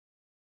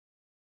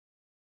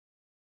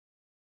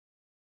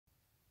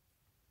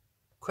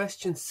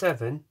question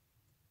 7,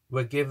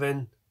 we're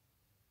given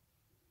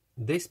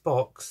this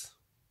box,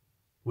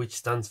 which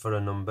stands for a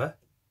number,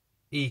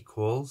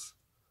 equals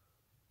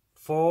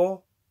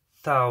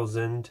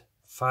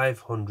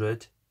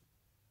 4,500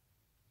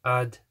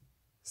 add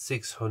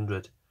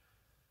 600.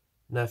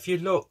 Now if you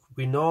look,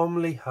 we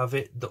normally have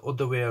it the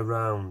other way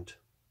around.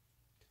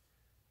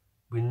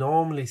 We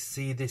normally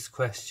see this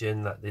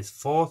question that there's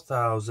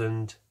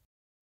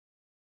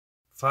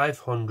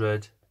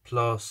 4,500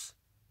 plus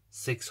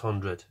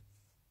 600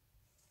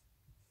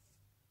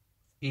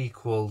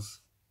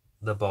 equals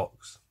the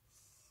box.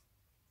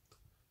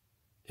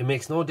 It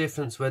makes no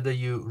difference whether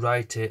you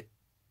write it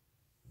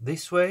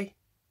this way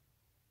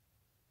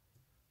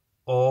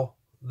or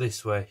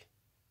this way.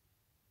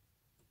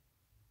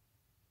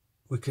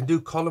 We can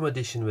do column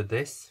addition with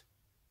this,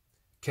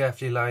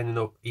 carefully lining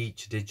up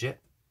each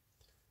digit.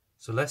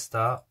 So let's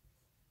start.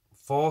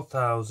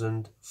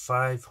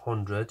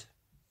 4,500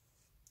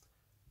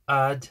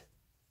 add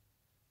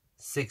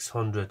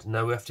 600.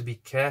 Now we have to be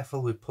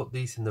careful we put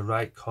these in the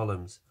right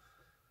columns.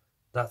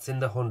 That's in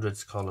the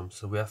hundreds column,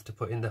 so we have to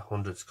put in the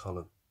hundreds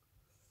column.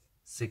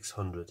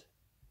 600.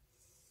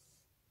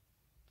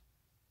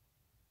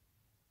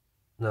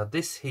 Now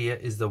this here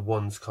is the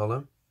ones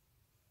column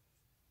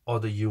or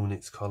the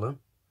units column.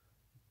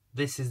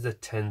 This is the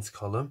tens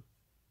column.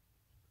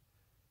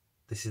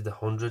 This is the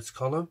hundreds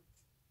column.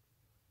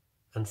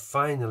 And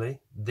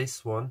finally,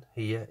 this one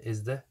here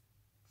is the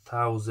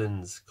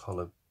thousands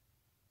column.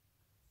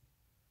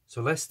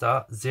 So let's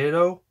start.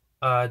 0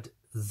 add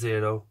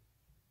 0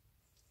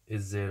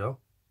 is 0.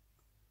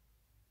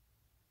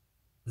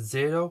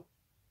 0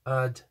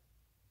 add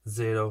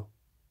 0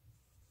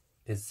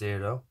 is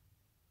 0.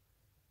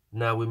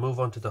 Now we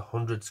move on to the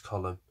hundreds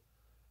column.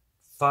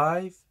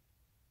 5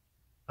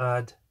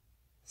 add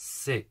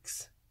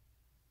 6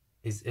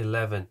 is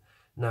 11.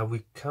 Now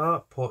we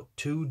can't put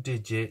two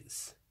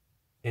digits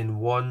in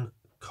one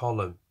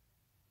column.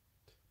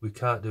 We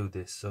can't do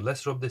this. So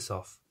let's rub this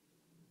off.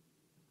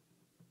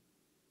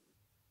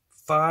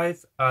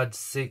 5 add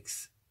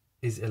 6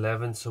 is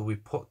 11. So we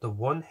put the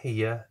 1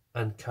 here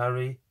and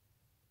carry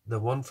the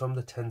 1 from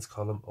the tens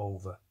column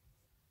over.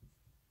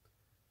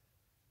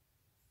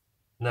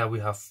 Now we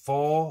have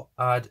 4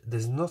 add,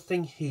 there's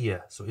nothing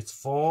here, so it's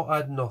 4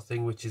 add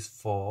nothing, which is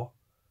 4.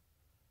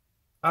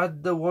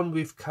 Add the 1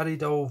 we've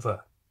carried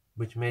over,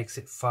 which makes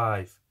it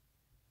 5.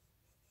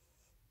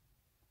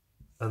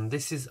 And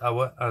this is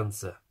our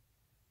answer.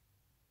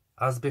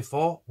 As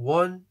before,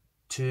 1,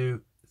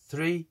 2,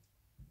 3,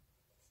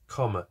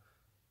 comma.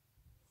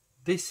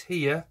 This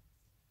here,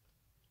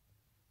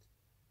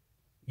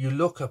 you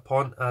look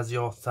upon as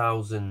your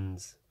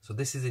thousands. So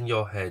this is in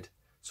your head.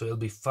 So it'll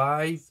be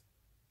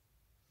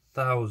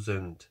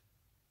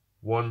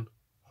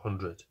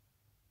 5,100.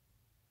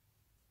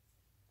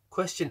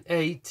 Question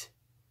 8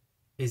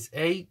 is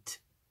 8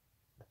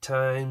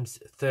 times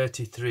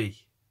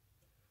 33,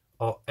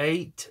 or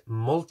 8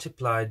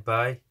 multiplied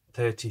by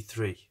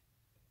 33.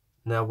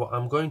 Now what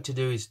I'm going to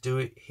do is do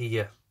it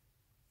here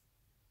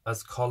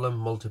as column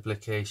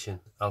multiplication.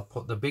 I'll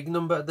put the big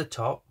number at the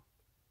top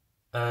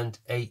and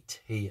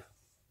 8 here.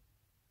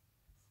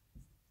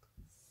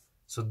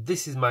 So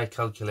this is my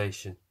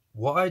calculation.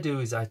 What I do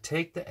is I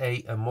take the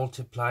 8 and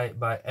multiply it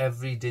by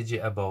every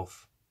digit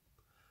above.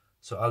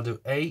 So I'll do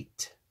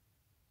 8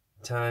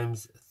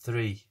 times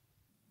 3.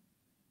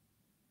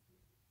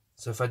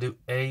 So if I do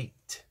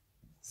 8,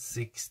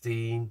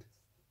 16,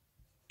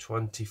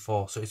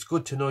 24. So it's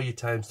good to know your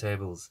times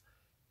tables.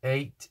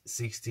 8,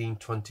 16,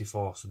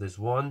 24. So there's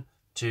 1,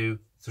 2,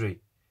 3.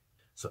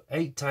 So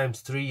 8 times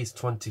 3 is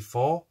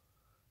 24.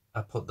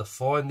 I put the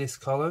 4 in this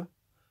column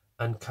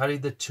and carry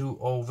the 2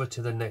 over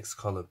to the next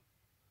column.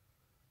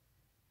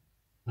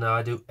 Now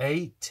I do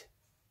 8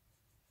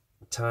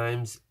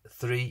 times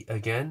 3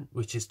 again,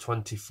 which is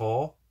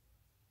 24,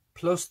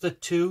 plus the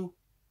 2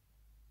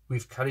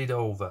 we've carried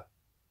over.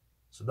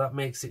 So that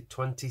makes it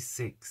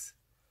 26.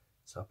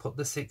 So I put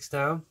the 6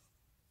 down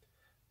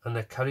and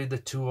I carry the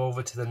 2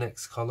 over to the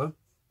next column.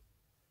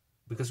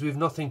 Because we have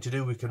nothing to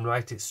do, we can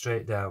write it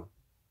straight down.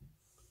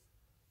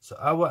 So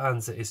our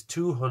answer is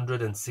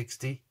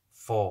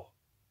 264.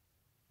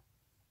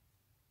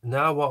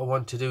 Now what I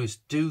want to do is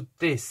do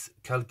this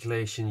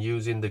calculation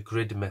using the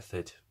grid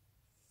method.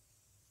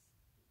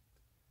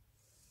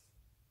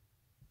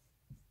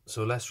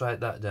 So let's write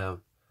that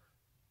down.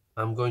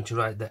 I'm going to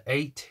write the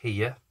 8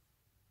 here.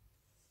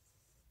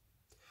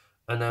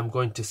 And I'm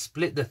going to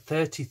split the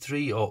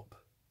 33 up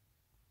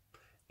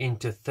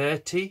into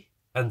 30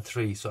 and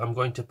 3. So I'm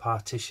going to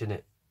partition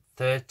it.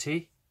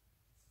 30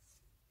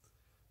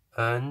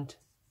 and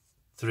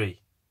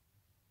 3.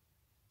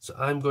 So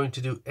I'm going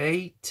to do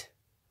 8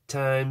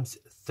 times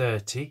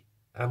 30.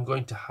 I'm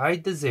going to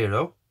hide the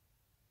 0.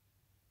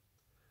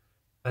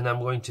 And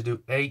I'm going to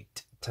do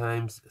 8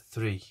 times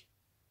 3.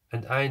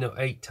 And I know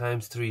 8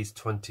 times 3 is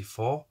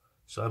 24.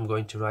 So I'm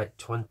going to write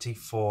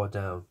 24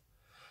 down.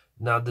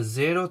 Now the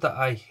 0 that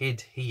I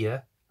hid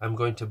here, I'm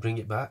going to bring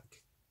it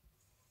back.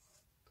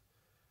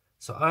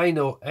 So I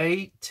know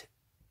 8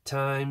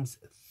 times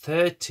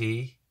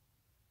 30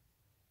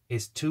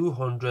 is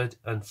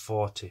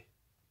 240.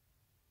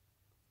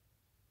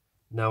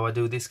 Now I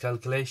do this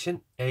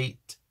calculation.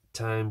 8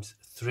 times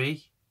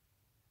 3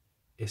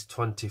 is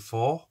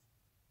 24.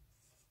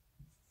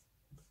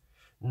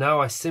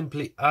 Now I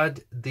simply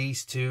add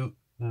these two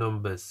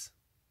numbers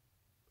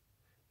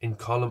in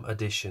column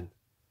addition.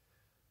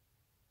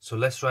 So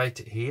let's write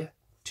it here.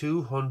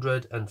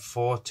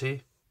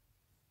 240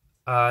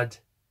 add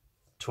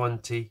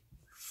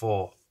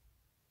 24.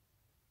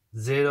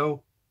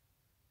 0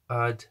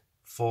 add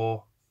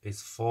 4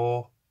 is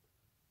 4.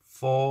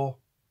 4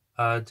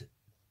 add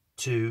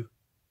 2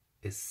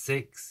 is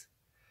 6.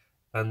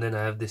 And then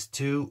I have this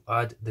 2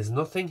 add, there's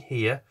nothing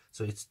here,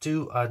 so it's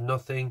 2 add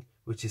nothing,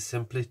 which is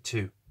simply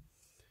 2.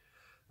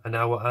 And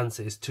our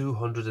answer is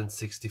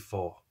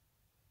 264.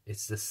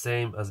 It's the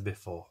same as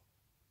before.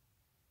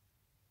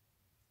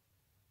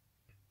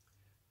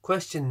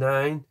 Question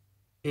 9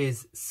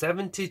 is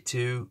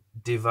 72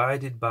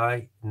 divided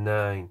by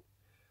 9,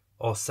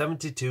 or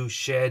 72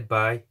 shared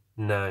by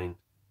 9.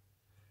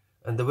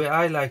 And the way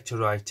I like to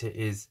write it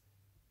is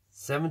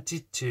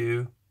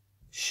 72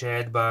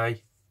 shared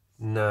by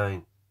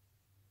 9.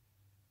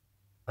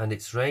 And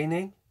it's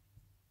raining.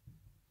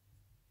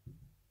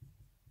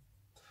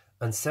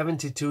 And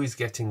 72 is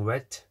getting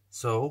wet.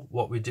 So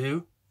what we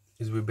do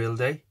is we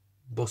build a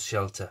bus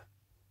shelter.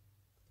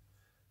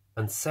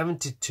 And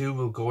 72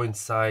 will go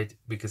inside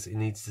because it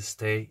needs to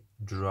stay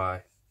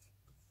dry.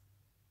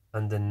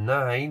 And the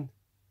 9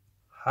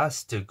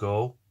 has to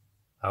go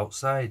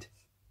outside.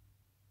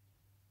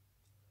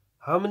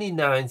 How many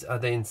 9s are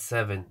there in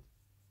 7?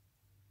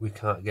 We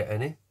can't get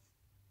any.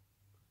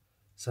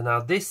 So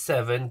now this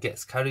 7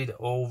 gets carried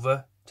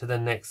over to the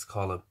next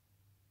column.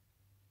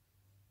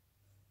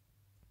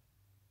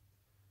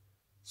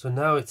 So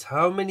now it's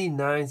how many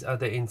 9s are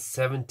there in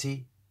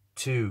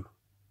 72?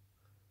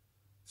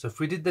 So if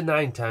we did the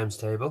 9 times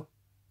table,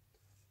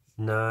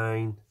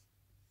 9,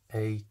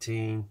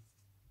 18,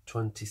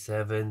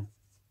 27,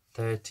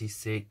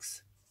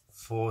 36,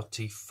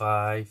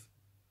 45,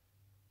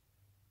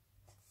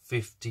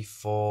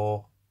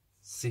 54,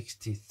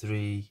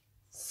 63,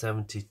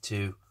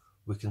 72,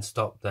 we can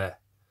stop there.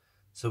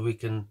 So we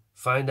can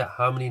find out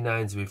how many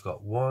 9s we've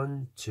got.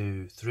 1,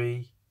 2,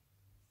 3,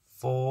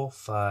 4,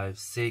 5,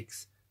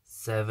 6,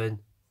 7,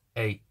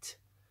 8.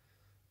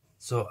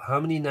 So how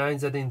many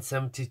 9s are there in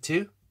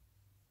 72?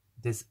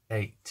 There's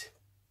 8.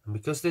 And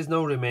because there's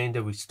no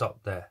remainder, we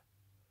stop there.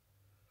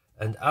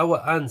 And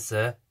our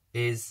answer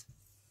is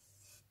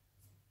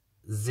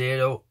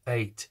 0,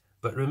 8.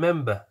 But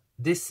remember,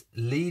 this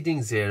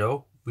leading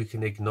 0 we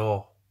can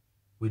ignore.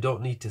 We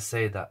don't need to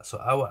say that. So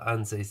our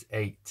answer is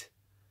 8.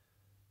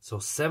 So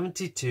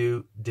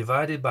 72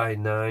 divided by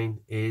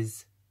 9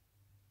 is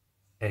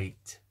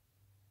 8.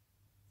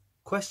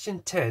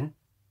 Question 10.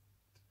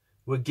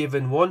 We're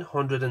given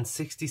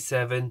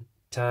 167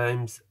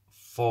 times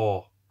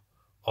 4,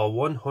 or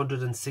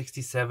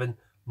 167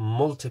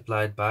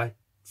 multiplied by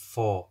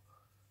 4.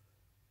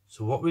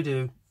 So what we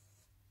do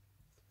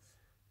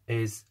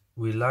is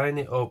we line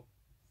it up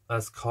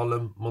as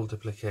column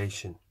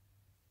multiplication.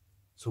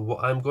 So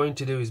what I'm going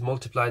to do is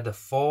multiply the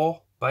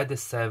 4 by the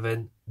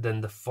 7,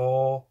 then the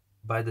 4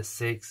 by the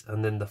 6,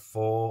 and then the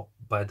 4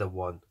 by the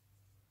 1.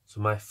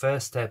 So my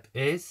first step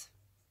is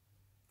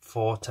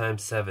 4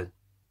 times 7.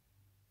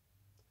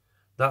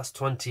 That's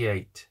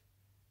 28.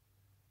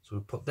 So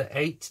we put the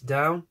 8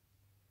 down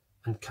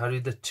and carry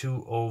the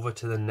 2 over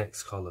to the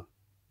next column.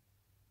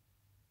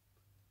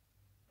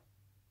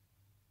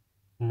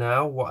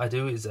 Now what I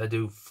do is I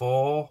do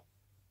 4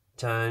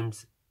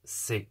 times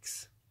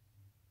 6.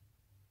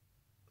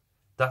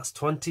 That's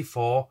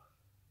 24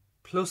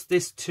 plus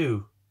this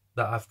 2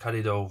 that I've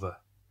carried over.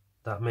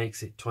 That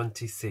makes it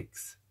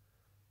 26.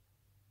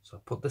 So I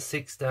put the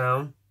 6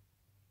 down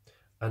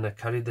and I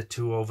carry the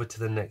 2 over to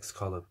the next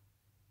column.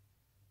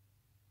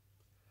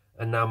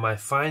 And now my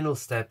final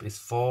step is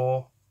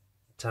 4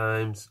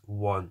 times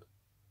 1.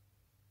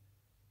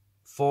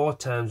 4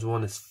 times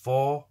 1 is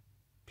 4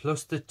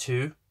 plus the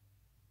 2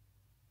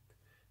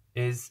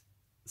 is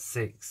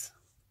 6.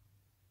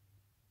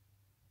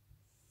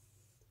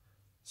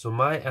 So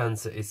my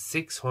answer is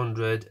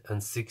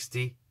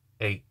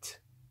 668.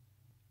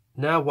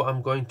 Now what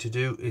I'm going to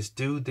do is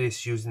do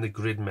this using the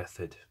grid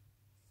method.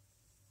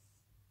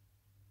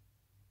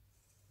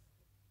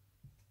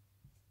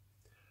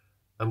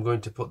 I'm going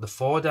to put the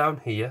 4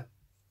 down here,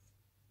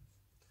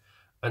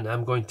 and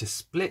I'm going to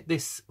split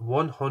this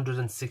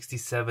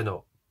 167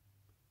 up.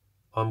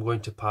 I'm going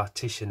to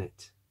partition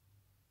it.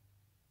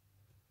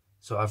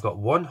 So I've got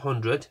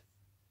 100.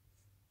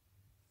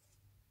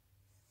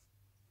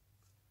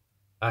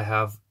 I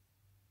have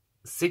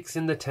 6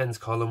 in the tens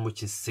column,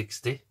 which is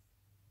 60.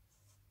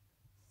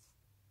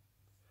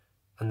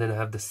 And then I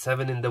have the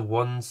 7 in the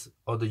ones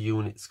or the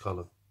units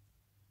column.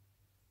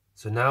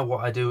 So now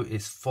what I do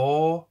is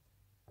 4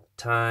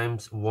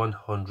 times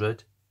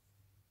 100,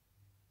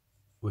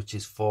 which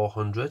is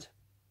 400.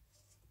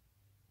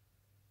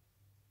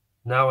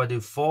 Now I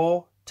do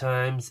 4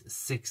 times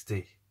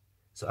 60.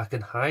 So I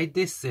can hide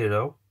this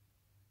 0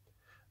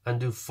 and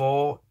do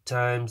 4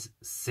 times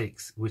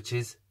 6, which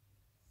is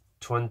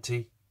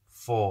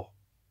 24.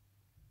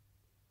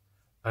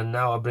 And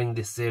now I bring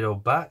this 0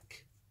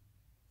 back,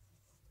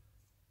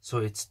 so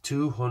it's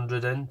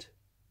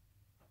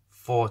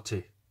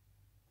 240.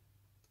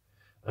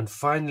 And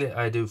finally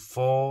I do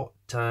 4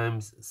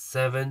 times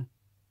 7,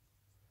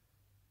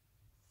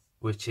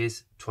 which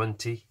is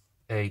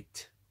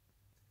 28.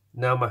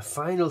 Now my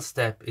final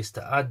step is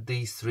to add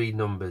these three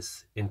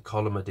numbers in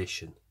column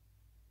addition.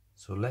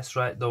 So let's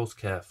write those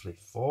carefully.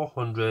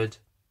 400,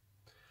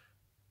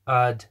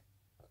 add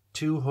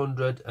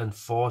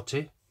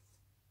 240,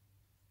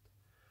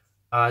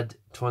 add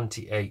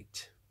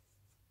 28.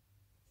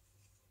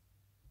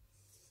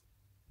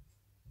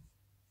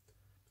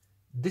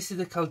 This is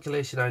the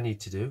calculation I need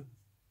to do.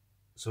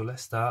 So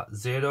let's start.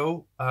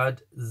 0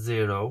 add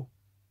 0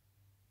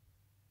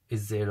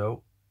 is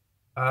 0.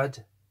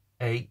 Add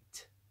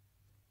 8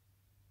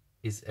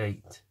 is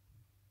 8.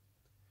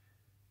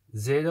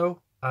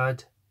 0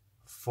 add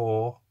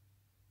 4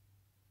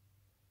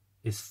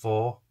 is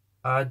 4.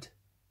 Add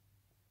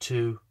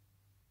 2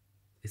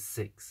 is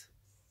 6.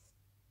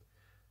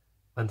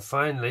 And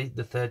finally,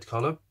 the third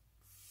column,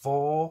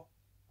 4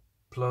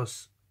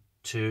 plus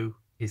 2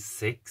 is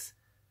 6,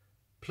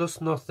 plus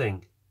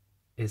nothing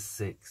is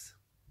 6.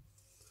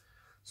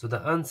 So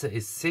the answer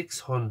is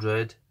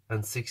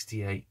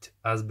 668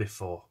 as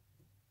before.